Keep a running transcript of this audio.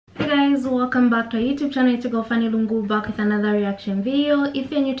guys, welcome back to our YouTube channel. It's your girl Fanny Lungu, back with another reaction video.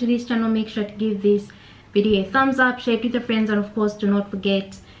 If you're new to this channel, make sure to give this video a thumbs up, share it with your friends, and of course do not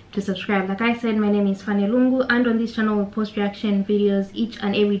forget to subscribe. Like I said, my name is Fanny Lungu, and on this channel we post reaction videos each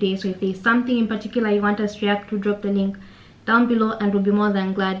and every day. So if there's something in particular you want us to react to, drop the link down below and we'll be more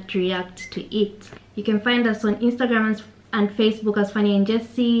than glad to react to it. You can find us on Instagram and Facebook as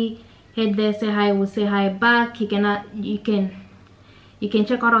Fanny&jessy. Head there, say hi, we'll say hi back. You can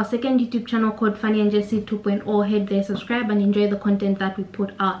check out our second YouTube channel called Fanny&jessy 2.0. Head there, subscribe, and enjoy the content that we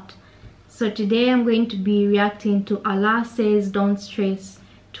put out. So today I'm going to be reacting to Allah Says Don't Stress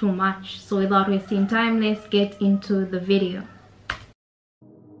Too Much. So without wasting time, let's get into the video.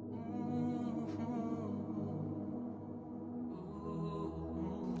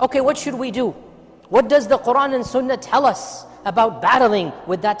 Okay, what should we do? What does the Quran and Sunnah tell us about battling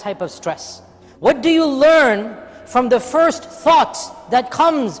with that type of stress? What do you learn from the first thought that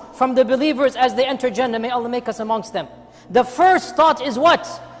comes from the believers as they enter Jannah? May Allah make us amongst them. The first thought is what?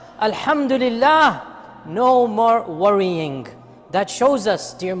 Alhamdulillah, no more worrying. That shows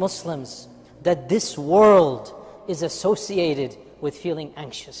us, dear Muslims, that this world is associated with feeling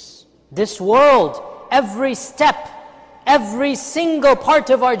anxious. This world, every step, every single part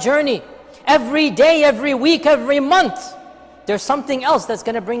of our journey, every day, every week, every month, there's something else that's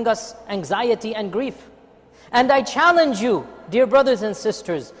going to bring us anxiety and grief. And I challenge you, dear brothers and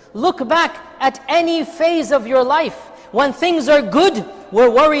sisters, look back at any phase of your life. When things are good, we're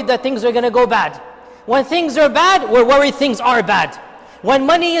worried that things are going to go bad. When things are bad, we're worried things are bad. When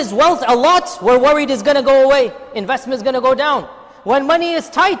money is wealth a lot, we're worried it's going to go away. Investment is going to go down. When money is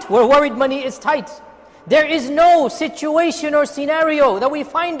tight, we're worried money is tight. There is no situation or scenario that we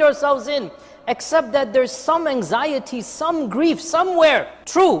find ourselves in except that there's some anxiety, some grief somewhere.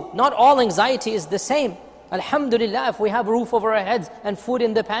 True, not all anxiety is the same. Alhamdulillah, if we have a roof over our heads and food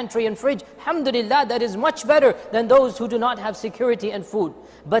in the pantry and fridge, alhamdulillah, that is much better than those who do not have security and food.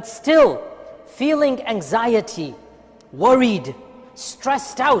 But still, feeling anxiety, worried,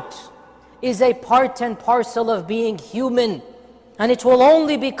 stressed out is a part and parcel of being human. And it will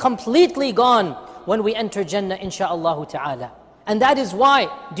only be completely gone when we enter Jannah, insha'Allah ta'ala. And that is why,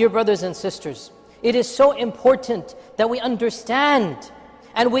 dear brothers and sisters, it is so important that we understand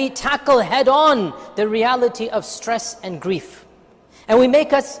and we tackle head-on the reality of stress and grief. And we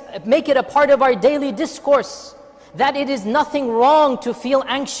make it a part of our daily discourse that it is nothing wrong to feel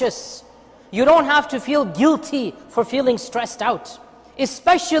anxious. You don't have to feel guilty for feeling stressed out,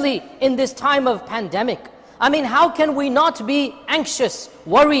 especially in this time of pandemic. I mean, how can we not be anxious,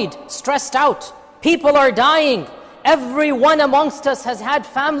 worried, stressed out? People are dying. Everyone amongst us has had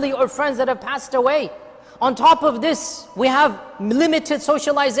family or friends that have passed away. On top of this, we have limited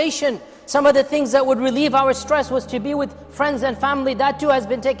socialization. Some of the things that would relieve our stress was to be with friends and family. That too has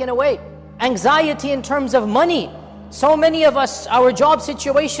been taken away. Anxiety in terms of money. So many of us, our job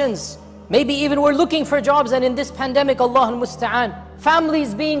situations, maybe even we're looking for jobs, and in this pandemic, Allah al-Musta'an,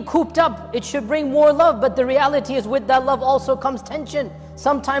 families being cooped up, it should bring more love, but the reality is with that love also comes tension.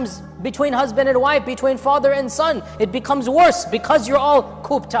 Sometimes between husband and wife, between father and son, it becomes worse because you're all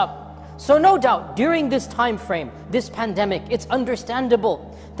cooped up. So no doubt, during this time frame, this pandemic, it's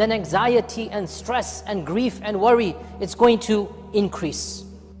understandable that anxiety and stress and grief and worry, it's going to increase.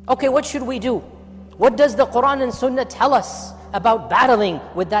 Okay, what should we do? What does the Quran and Sunnah tell us about battling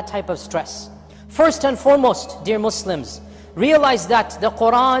with that type of stress? First and foremost, dear Muslims, realize that the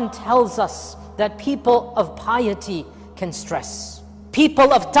Quran tells us that people of piety can stress.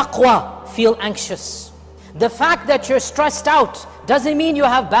 People of taqwa feel anxious. The fact that you're stressed out doesn't mean you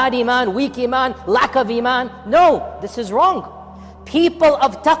have bad iman, weak iman, lack of iman. No, this is wrong. People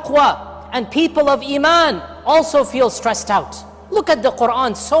of taqwa and people of iman also feel stressed out. Look at the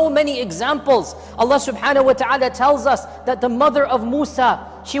Quran, so many examples. Allah subhanahu wa ta'ala tells us that the mother of Musa,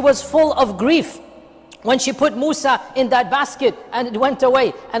 she was full of grief when she put Musa in that basket and it went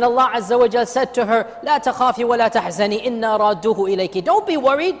away. And Allah Azza wa Jal said to her, لا تخافي ولا تحزني إنا رادوه إليك. Don't be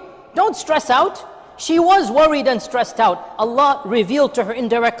worried, don't stress out. She was worried and stressed out. Allah revealed to her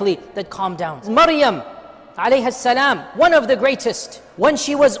indirectly that calm down. Maryam alayhi salam, one of the greatest, when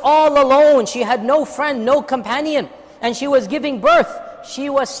she was all alone, she had no friend, no companion, and she was giving birth,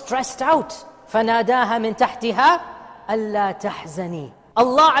 she was stressed out. فَنَادَاهَا مِن تَحْتِهَا أَلَّا تَحْزَنِي.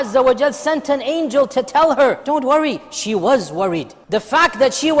 Allah Azza wa Jal sent an angel to tell her, don't worry. She was worried. The fact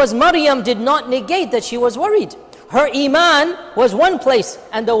that she was Maryam did not negate that she was worried. Her iman was one place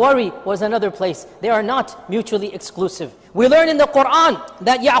and the worry was another place. They are not mutually exclusive. We learn in the Quran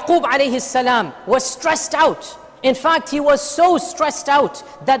that Yaqub alayhi salam was stressed out. In fact, he was so stressed out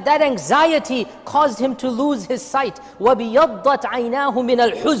that that anxiety caused him to lose his sight. وَبِيَضَّتْ عَيْنَاهُ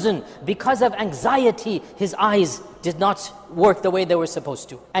مِنَ الْحُزْنِ. Because of anxiety, his eyes did not work the way they were supposed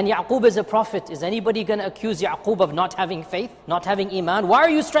to. And Yaqub is a prophet. Is anybody going to accuse Yaqub of not having faith, not having iman? Why are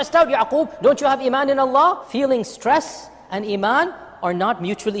you stressed out, Yaqub? Don't you have iman in Allah? Feeling stress and iman are not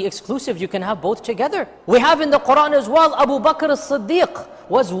mutually exclusive. You can have both together. We have in the Quran as well, Abu Bakr as-Siddiq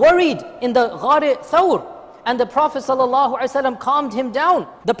was worried in the Ghar Thawr. And the Prophet ﷺ calmed him down.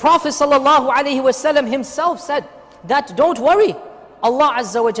 The Prophet ﷺ himself said that don't worry, Allah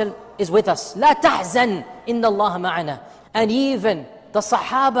Azza wa Jal is with us. La tahzan, inna Allah ma'ana. And even the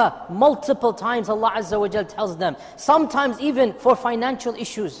Sahaba, multiple times Allah Azza wa Jal tells them, sometimes even for financial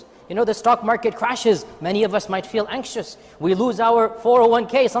issues. You know, the stock market crashes, many of us might feel anxious. We lose our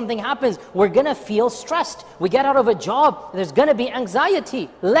 401k, something happens, we're gonna feel stressed. We get out of a job, there's gonna be anxiety.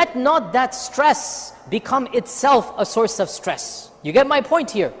 Let not that stress become itself a source of stress. You get my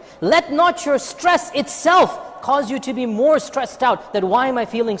point here? Let not your stress itself cause you to be more stressed out. That why am I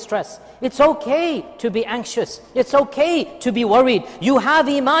feeling stressed? It's okay to be anxious. It's okay to be worried. You have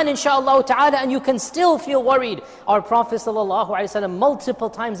iman inshaAllah ta'ala and you can still feel worried. Our Prophet ﷺ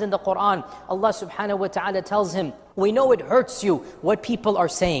multiple times in the Quran, Allah subhanahu wa ta'ala tells him, we know it hurts you what people are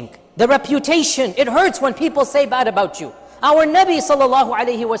saying. The reputation, it hurts when people say bad about you. Our Nabi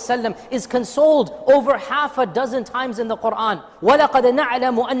ﷺ is consoled over half a dozen times in the Quran. وَلَقَدْ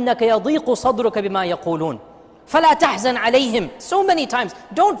نَعْلَمُ أَنَّكَ يَضِيقُ صَدْرُكَ بِمَا يَقُولُونَ فَلَا تَحْزَنْ عَلَيْهِمْ. So many times,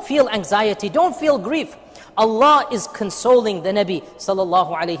 don't feel anxiety, don't feel grief. Allah is consoling the Nabi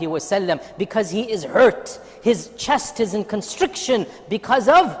ﷺ because he is hurt. His chest is in constriction because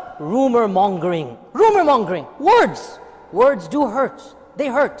of rumor mongering. Rumor mongering, words. Words do hurt, they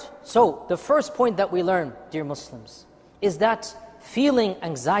hurt. So the first point that we learn, dear Muslims, is that feeling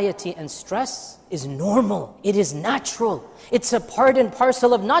anxiety and stress is normal. It is natural. It's a part and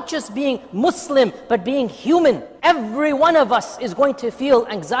parcel of not just being Muslim, but being human. Every one of us is going to feel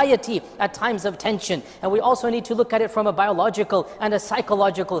anxiety at times of tension. And we also need to look at it from a biological and a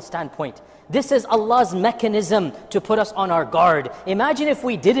psychological standpoint. This is Allah's mechanism to put us on our guard. Imagine if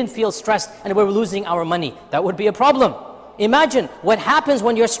we didn't feel stressed and we were losing our money. That would be a problem. Imagine what happens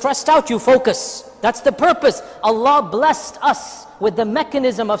when you're stressed out, you focus. That's the purpose. Allah blessed us with the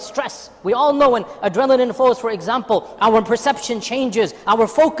mechanism of stress. We all know when adrenaline flows, for example, our perception changes, our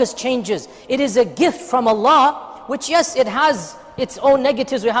focus changes. It is a gift from Allah, which yes, it has its own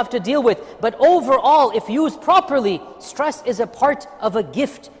negatives we have to deal with. But overall, if used properly, stress is a part of a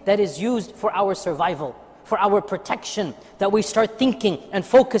gift that is used for our survival, for our protection, that we start thinking and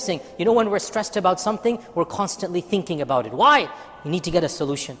focusing. You know, when we're stressed about something, we're constantly thinking about it. Why? You need to get a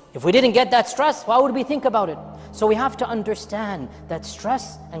solution. If we didn't get that stress, why would we think about it? So we have to understand that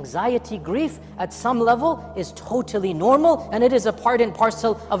stress, anxiety, grief at some level is totally normal, and it is a part and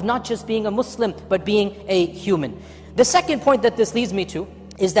parcel of not just being a Muslim, but being a human. The second point that this leads me to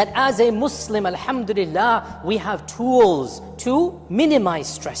is that as a Muslim, alhamdulillah, we have tools to minimize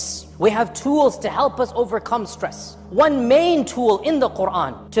stress. We have tools to help us overcome stress. One main tool in the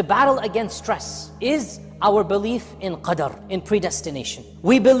Quran to battle against stress is our belief in qadar, in predestination.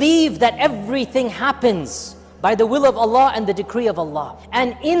 We believe that everything happens by the will of Allah and the decree of Allah.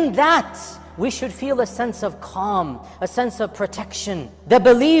 And in that, we should feel a sense of calm, a sense of protection. The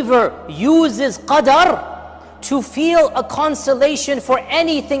believer uses qadar to feel a consolation for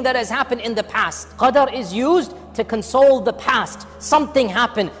anything that has happened in the past. Qadar is used to console the past. Something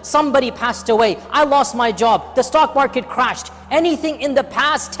happened, somebody passed away, I lost my job, the stock market crashed. Anything in the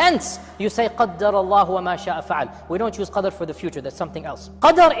past tense, you say qaddar Allah wa ma sha'a fa'al. We don't use qadar for the future, that's something else.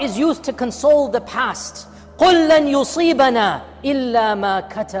 Qadar is used to console the past. قُلْ لَنْ يُصِيبَنَا إِلَّا مَا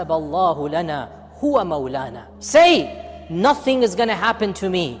كَتَبَ اللَّهُ لَنَا هُوَ مَوْلَانَا. Say, nothing is going to happen to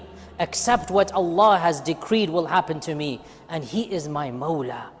me except what Allah has decreed will happen to me, and He is my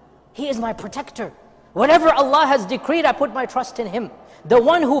Mawla. He is my protector. Whatever Allah has decreed, I put my trust in Him. The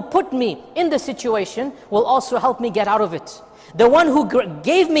one who put me in the situation will also help me get out of it. The one who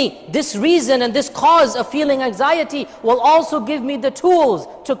gave me this reason and this cause of feeling anxiety will also give me the tools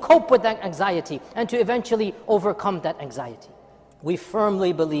to cope with that anxiety and to eventually overcome that anxiety. We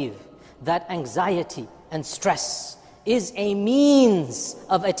firmly believe that anxiety and stress is a means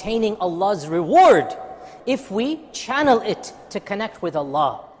of attaining Allah's reward if we channel it to connect with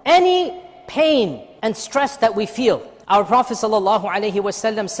Allah. Any pain and stress that we feel, our Prophet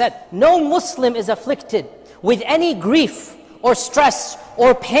ﷺ said, no Muslim is afflicted with any grief or stress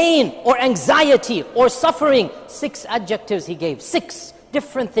or pain or anxiety or suffering. 6 adjectives he gave, 6,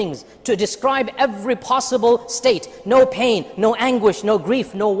 different things to describe every possible state. No pain, no anguish, no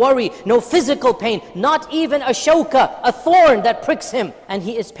grief, no worry, no physical pain, not even a shawka, a thorn that pricks him. And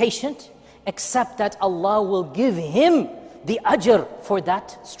he is patient, except that Allah will give him the ajr for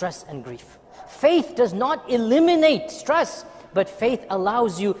that stress and grief. Faith does not eliminate stress, but faith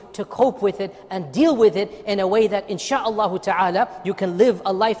allows you to cope with it and deal with it in a way that insha'Allah ta'ala you can live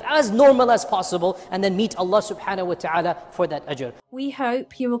a life as normal as possible and then meet Allah subhanahu wa ta'ala for that ajr. We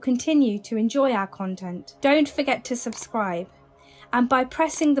hope you will continue to enjoy our content. Don't forget to subscribe, and by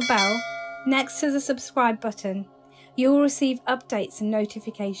pressing the bell next to the subscribe button, you will receive updates and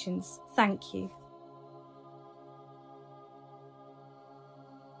notifications. Thank you.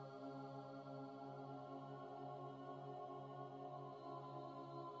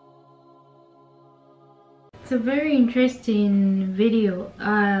 It's a very interesting video.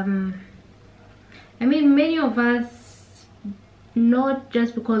 I mean, many of us, not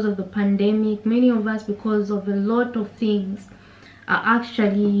just because of the pandemic, many of us because of a lot of things are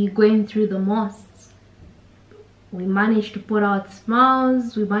actually going through the most. We managed to put out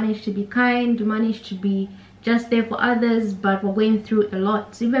smiles, we managed to be kind, we managed to be just there for others, but we're going through a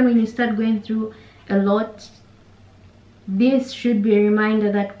lot. Even when you start going through a lot, this should be a reminder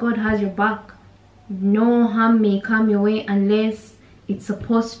that God has your back. No harm may come your way unless it's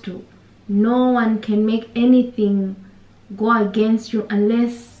supposed to. No one can make anything go against you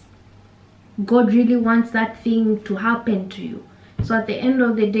unless God really wants that thing to happen to you. So at the end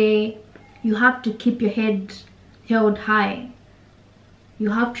of the day, you have to keep your head held high.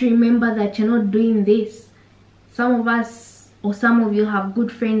 You have to remember that you're not doing this. Some of us or some of you have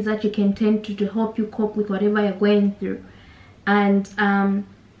good friends that you can turn to help you cope with whatever you're going through. And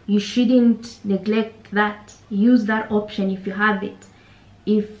you shouldn't neglect that. Use that option if you have it.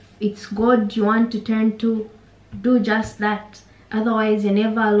 If it's God you want to turn to, do just that. Otherwise, you're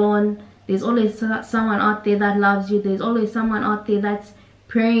never alone. There's always someone out there that loves you. There's always someone out there that's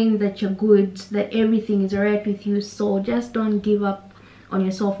praying that you're good, that everything is alright with you. So just don't give up on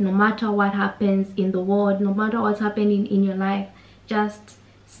yourself, no matter what happens in the world, no matter what's happening in your life. Just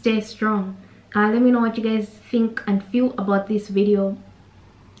stay strong. Let me know what you guys think and feel about this video.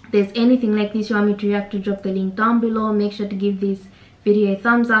 If there's anything like this you want me to react to, drop the link down below. Make sure to give this video a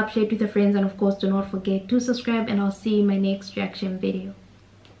thumbs up, share it with your friends, and of course do not forget to subscribe, and I'll see you in my next reaction video.